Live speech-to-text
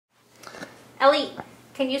Ellie,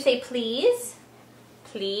 can you say please?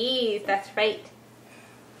 Please, that's right.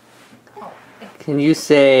 Oh. Can you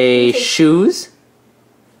say shoes?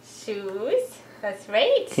 Shoes, that's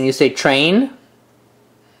right. Can you say train?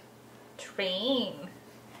 Train.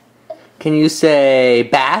 Can you say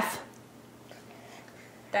bath?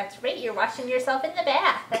 That's right, you're washing yourself in the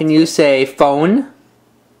bath. Can you say phone?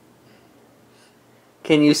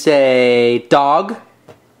 Can you say dog?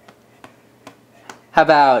 How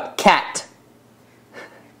about cat?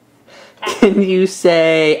 Can you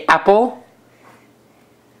say apple?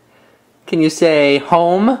 Can you say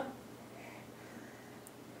home?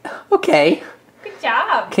 Okay. Good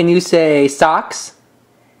job. Can you say socks?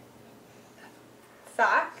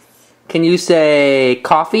 Socks. Can you say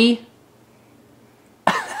coffee?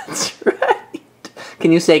 That's right.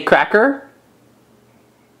 Can you say cracker?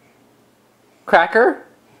 Cracker?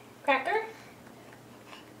 Cracker.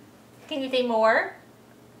 Can you say more?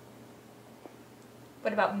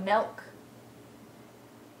 What about milk?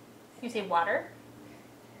 Can you say water?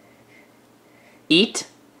 Eat?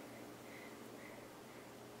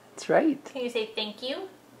 That's right. Can you say thank you?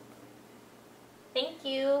 Thank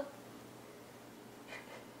you.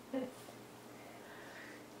 You're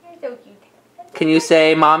so cute. Can you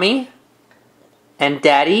say mommy? And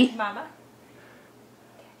daddy? Mama.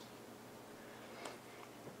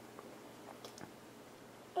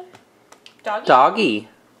 Doggy? Doggy.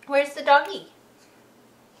 Where's the doggy?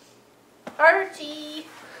 Archie.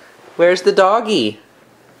 Where's the doggy?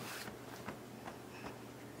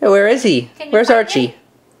 Hey, where is he? Where's find Archie? him?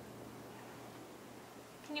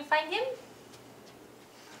 Can you find him?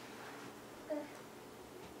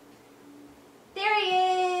 There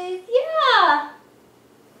he is. Yeah.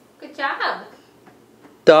 Good job.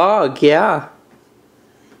 Dog, yeah.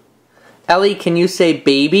 Ellie, can you say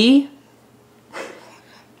baby?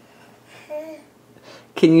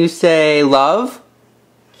 Can you say love?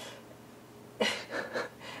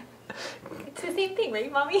 It's the same thing,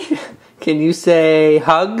 right, Mommy? Can you say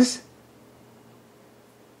hugs?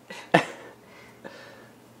 Can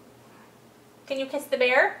you kiss the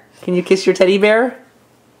bear? Can you kiss your teddy bear?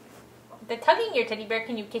 The tugging your teddy bear.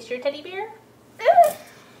 Can you kiss your teddy bear?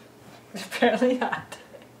 Apparently not.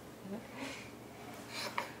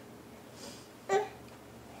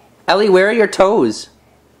 Ellie, where are your toes?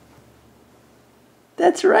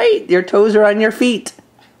 That's right, your toes are on your feet.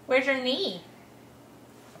 Where's your knee?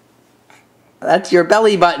 That's your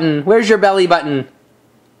belly button. Where's your belly button?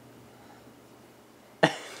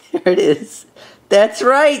 There it is. That's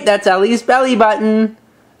right, that's Ellie's belly button.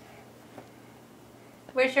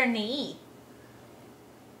 Where's your knee?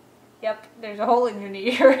 Yep, there's a hole in your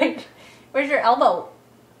knee, right? Where's your elbow?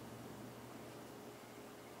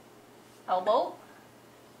 Elbow?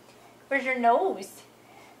 Where's your nose?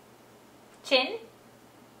 Chin?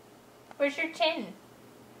 Where's your chin?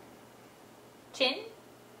 Chin?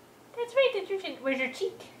 That's right, that's your chin. Where's your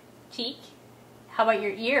cheek? Cheek? How about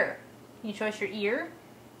your ear? Can you show us your ear?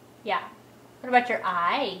 Yeah. What about your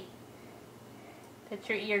eye? That's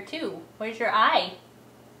your ear too. Where's your eye?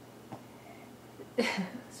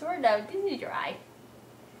 Sort of. This is your eye.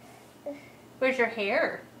 Where's your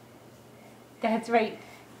hair? That's right.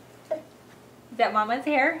 Is that Mama's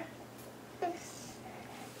hair?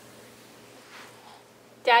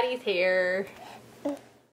 Daddy's hair.